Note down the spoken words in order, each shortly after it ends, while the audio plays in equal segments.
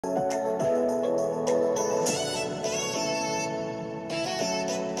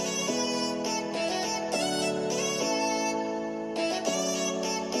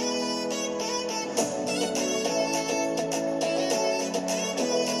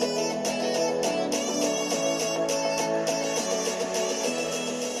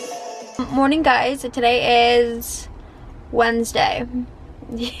morning, guys. Today is Wednesday.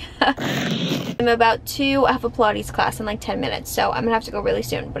 Yeah. I'm about to have a Pilates class in like 10 minutes, so I'm gonna have to go really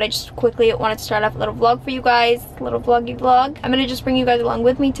soon. But I just quickly wanted to start off a little vlog for you guys, a little vloggy vlog. I'm gonna just bring you guys along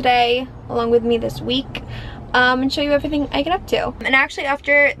with me today, along with me this week, and show you everything I get up to. And actually,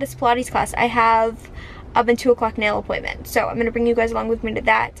 after this Pilates class, I have a 2 o'clock nail appointment, so I'm gonna bring you guys along with me to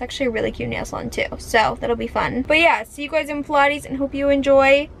that. It's actually a really cute nail salon too, so that'll be fun. But yeah, see you guys in Pilates and hope you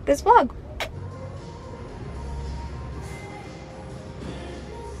enjoy this vlog.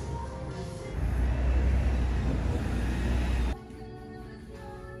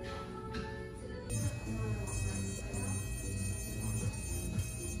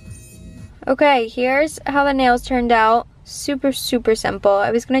 Okay, here's how the nails turned out. Super simple.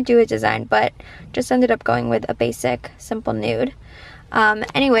 I was gonna do a design, but just ended up going with a basic simple nude.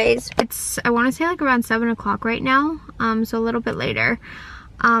 Anyways, it's, I want to say like around 7 o'clock right now, so a little bit later,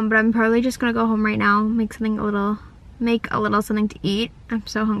 but I'm probably just gonna go home right now, make a little something to eat. I'm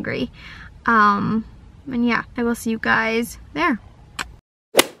so hungry, and yeah, I will see you guys there.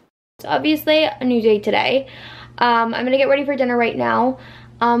 So obviously a new day today. I'm gonna get ready for dinner right now.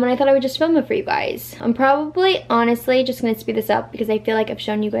 And I thought I would just film it for you guys. I'm probably, honestly, just gonna speed this up because I feel like I've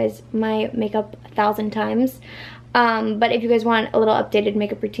shown you guys my makeup 1,000 times. But if you guys want a little updated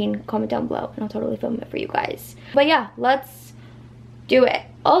makeup routine, comment down below and I'll totally film it for you guys. But yeah, let's do it.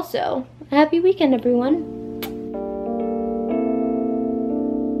 Also, a happy weekend, everyone.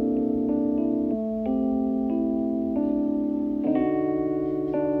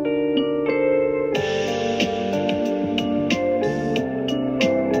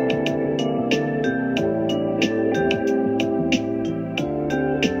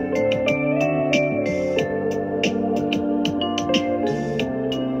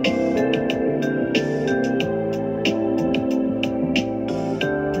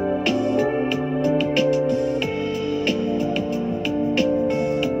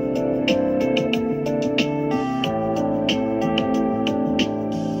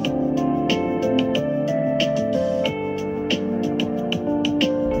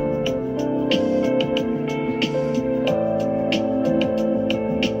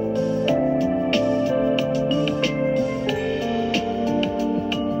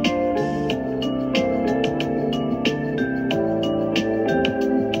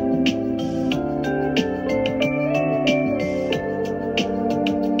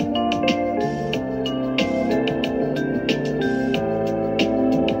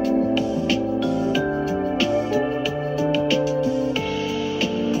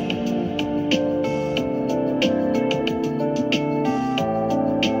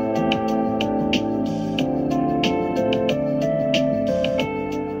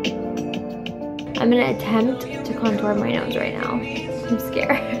 I'm gonna attempt to contour my nose right now. I'm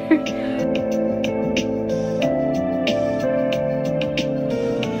scared.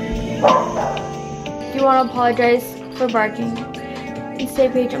 Do you want to apologize for barking? And say,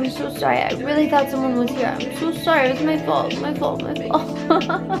 Paige, I'm so sorry. I really thought someone was here. I'm so sorry. It was my fault. My fault.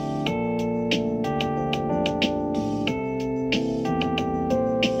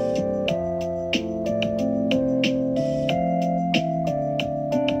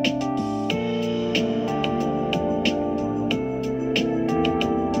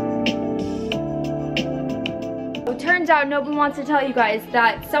 Turns out nobody wants to tell you guys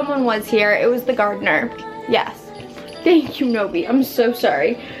that someone was here. It was the gardener. Yes. Thank you, Nobi. I'm so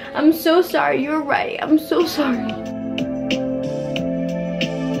sorry. I'm so sorry. You're right. I'm so sorry.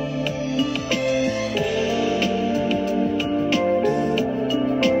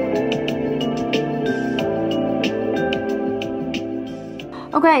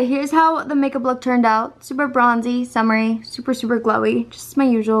 Okay, here's how the makeup look turned out. Super bronzy, summery, super glowy. Just my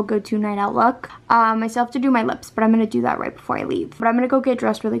usual go-to night out look. I still have to do my lips, but I'm gonna do that right before I leave. But I'm gonna go get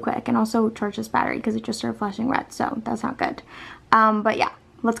dressed really quick and also charge this battery because it just started flashing red, so that's not good. But yeah,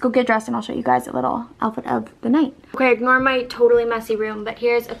 let's go get dressed and I'll show you guys a little outfit of the night. Okay, ignore my totally messy room, but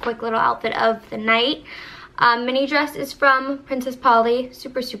here's a quick little outfit of the night. Mini dress is from Princess Polly,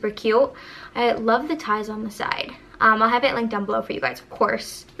 super cute. I love the ties on the side. I'll have it linked down below for you guys, of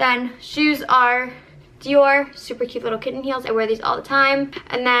course. Then shoes are Dior, super cute little kitten heels. I wear these all the time.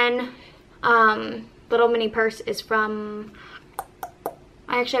 And then little mini purse is from,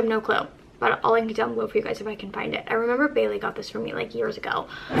 I actually have no clue, but I'll link it down below for you guys if I can find it. I remember Bailey got this for me like years ago.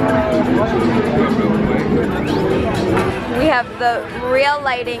 We have the real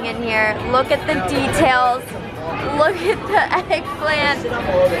lighting in here. Look at the details. Look at the eggplant.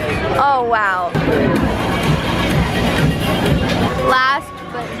 Oh wow. Last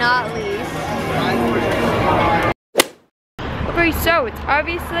but not least, over Okay, so it's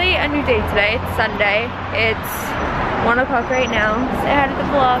obviously a new day today. It's Sunday. It's 1 o'clock right now. Say hi to the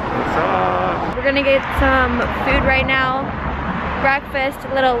vlog. What's up? We're gonna get some food right now. Breakfast,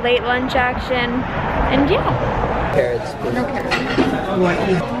 a little late lunch action, and yeah. Carrots. No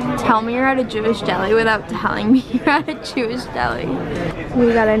carrots. Tell me you're at a Jewish deli without telling me you're at a Jewish deli.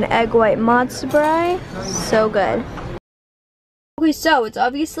 We got an egg white matzo brie. So good. Okay, so it's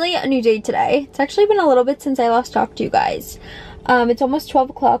obviously a new day today. It's actually been a little bit since I last talked to you guys. It's almost 12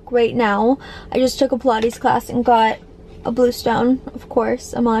 o'clock right now. I just took a Pilates class and got a blue stone, of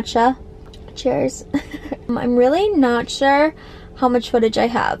course, a matcha. Cheers. I'm really not sure how much footage I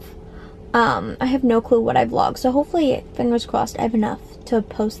have. I have no clue what I vlog, so hopefully, fingers crossed, I have enough to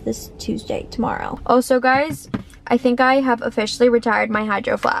post this Tuesday, tomorrow. Also, guys, I think I have officially retired my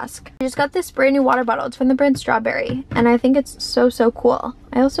hydro flask. I just got this brand new water bottle. It's from the brand Strawberry, and I think it's so, so cool.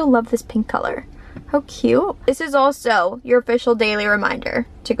 I also love this pink color. How cute. This is also your official daily reminder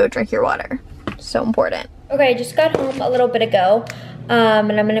to go drink your water. So important. Okay, I just got home a little bit ago,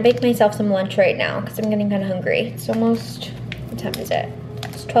 and I'm gonna make myself some lunch right now because I'm getting kind of hungry. It's almost, what time is it?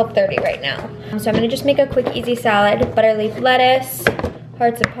 It's 12:30 right now. So I'm gonna just make a quick, easy salad. Butter leaf lettuce,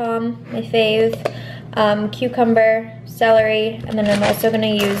 hearts of palm, my fave. Cucumber, celery, and then I'm also gonna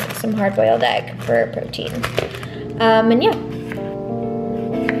use some hard-boiled egg for protein. And yeah.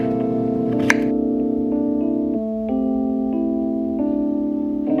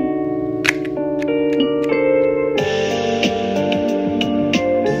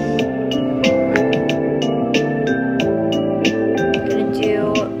 I'm gonna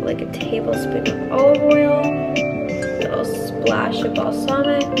do like a tablespoon of olive oil, a little splash of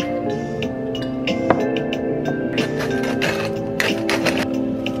balsamic.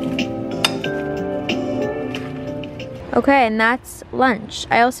 Okay, and that's lunch.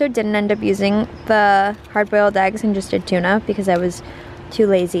 I also didn't end up using the hard-boiled eggs and just did tuna because I was too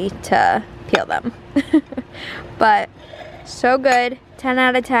lazy to peel them. But so good, 10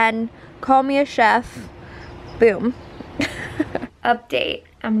 out of 10. Call me a chef. Boom. Update,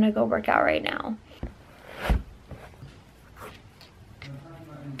 I'm gonna go work out right now.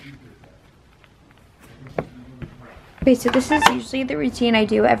 Okay, so this is usually the routine I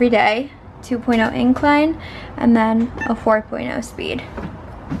do every day. 2.0 incline, and then a 4.0 speed.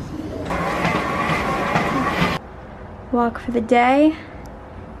 Walk for the day,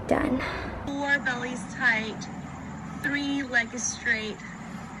 done. 4 belly's tight, 3 leg is straight,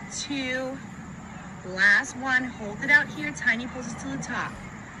 2, last one, hold it out here, tiny pulses to the top.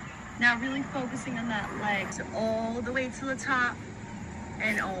 Now really focusing on that leg, so all the way to the top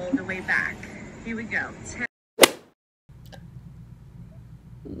and all the way back. Here we go.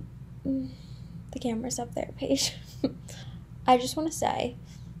 The camera's up there, Paige. I just want to say,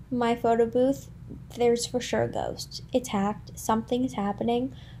 my photo booth, there's for sure a ghost. It's hacked. Something is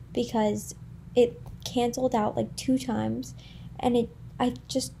happening because it canceled out like 2 times, and I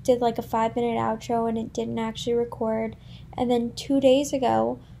just did like a 5-minute outro and it didn't actually record. And then 2 days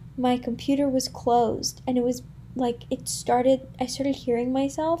ago, my computer was closed, and it was like I started hearing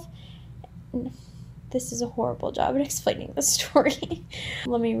myself. This is a horrible job at explaining the story.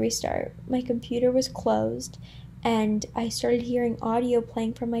 Let me restart. My computer was closed, and I started hearing audio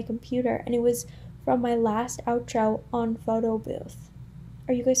playing from my computer, and it was from my last outro on photo booth.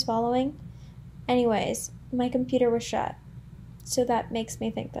 Are you guys following? Anyways, my computer was shut, so that makes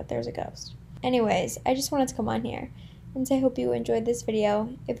me think that there's a ghost. Anyways, I just wanted to come on here and say I hope you enjoyed this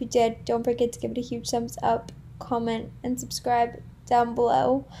video. If you did, don't forget to give it a huge thumbs up, comment, and subscribe down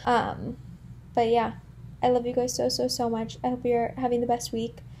below. But yeah, I love you guys so, so, so much. I hope you're having the best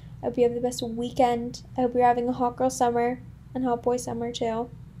week. I hope you have the best weekend. I hope you're having a hot girl summer and hot boy summer too,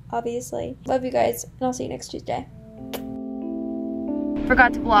 obviously. Love you guys, and I'll see you next Tuesday.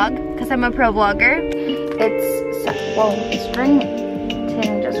 Forgot to vlog, because I'm a pro vlogger. It's, whoa, the string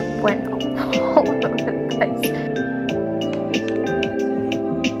thing just went all over the place.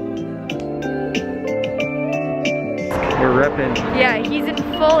 We're repping. Yeah, he's in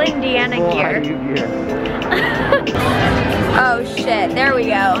full Indiana gear. Oh shit, there we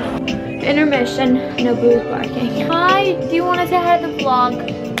go. Intermission, no booze barking. Hi, do you want to say hi to the vlog?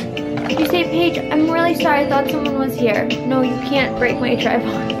 You say, Paige, I'm really sorry, I thought someone was here. No, you can't break my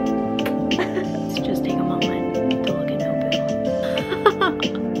tripod.